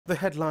The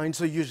headlines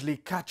are usually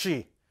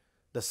catchy,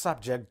 the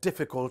subject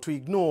difficult to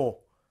ignore,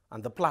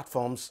 and the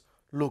platforms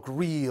look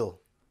real.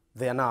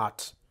 They're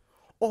not.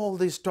 All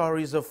these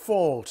stories are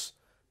false,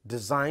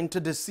 designed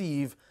to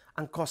deceive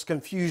and cause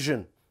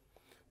confusion.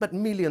 But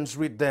millions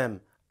read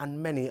them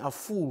and many are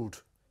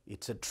fooled.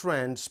 It's a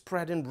trend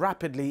spreading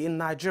rapidly in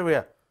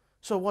Nigeria.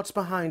 So what's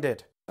behind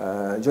it?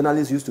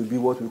 Journalists used to be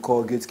what we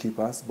call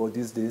gatekeepers, but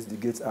these days the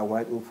gates are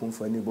wide open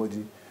for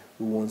anybody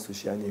who wants to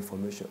share any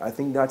information. I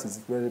think that is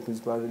very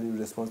principally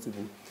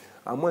responsible.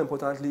 And more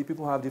importantly,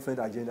 people have different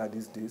agendas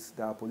these days.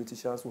 There are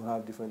politicians who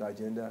have different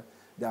agendas.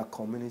 There are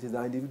communities,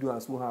 there are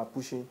individuals who are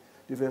pushing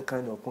different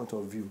kind of point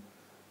of view.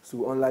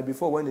 So unlike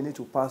before, when they need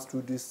to pass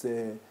through this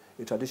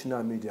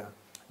traditional media,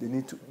 they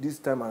need to, this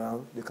time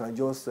around, they can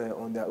just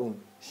on their own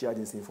share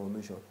this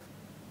information.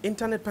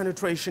 Internet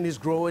penetration is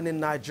growing in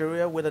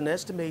Nigeria with an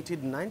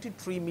estimated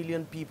 93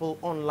 million people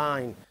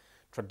online.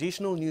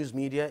 Traditional news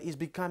media is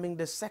becoming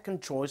the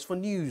second choice for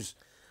news.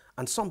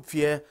 And some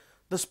fear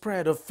the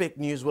spread of fake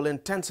news will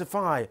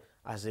intensify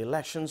as the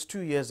elections 2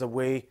 years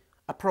away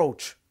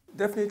approach.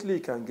 Definitely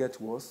it can get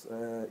worse.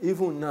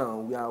 Even now,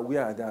 we are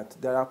aware that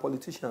there are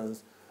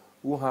politicians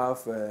who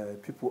have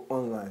people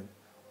online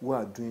who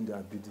are doing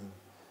their bidding.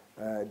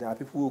 There are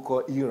people who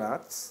call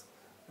irats.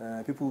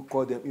 People who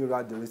call them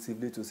irats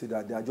derisively to say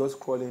that they are just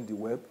crawling the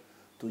web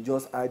to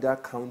just either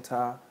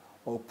counter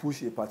or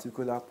push a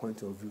particular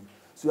point of view.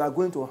 So we are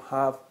going to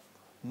have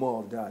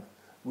more of that.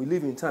 We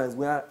live in times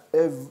where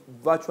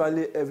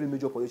virtually every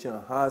major politician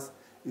has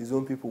his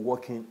own people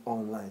working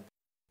online.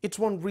 It's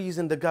one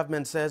reason the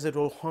government says it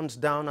will hunt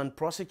down and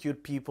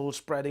prosecute people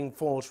spreading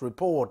false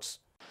reports.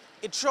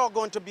 It's sure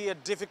going to be a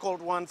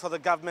difficult one for the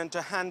government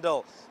to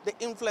handle. The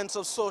influence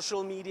of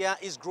social media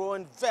is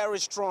growing very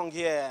strong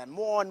here.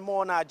 More and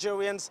more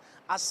Nigerians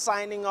are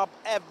signing up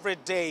every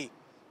day.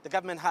 The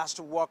government has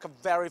to walk a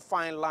very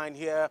fine line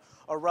here,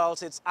 or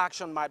else its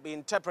action might be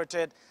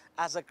interpreted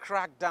as a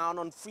crackdown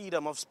on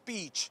freedom of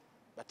speech.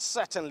 But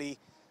certainly,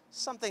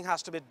 something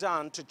has to be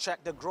done to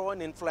check the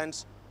growing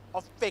influence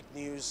of fake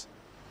news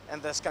in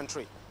this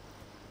country.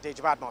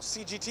 Deji, Badmus,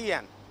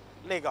 CGTN,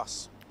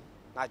 Lagos,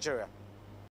 Nigeria.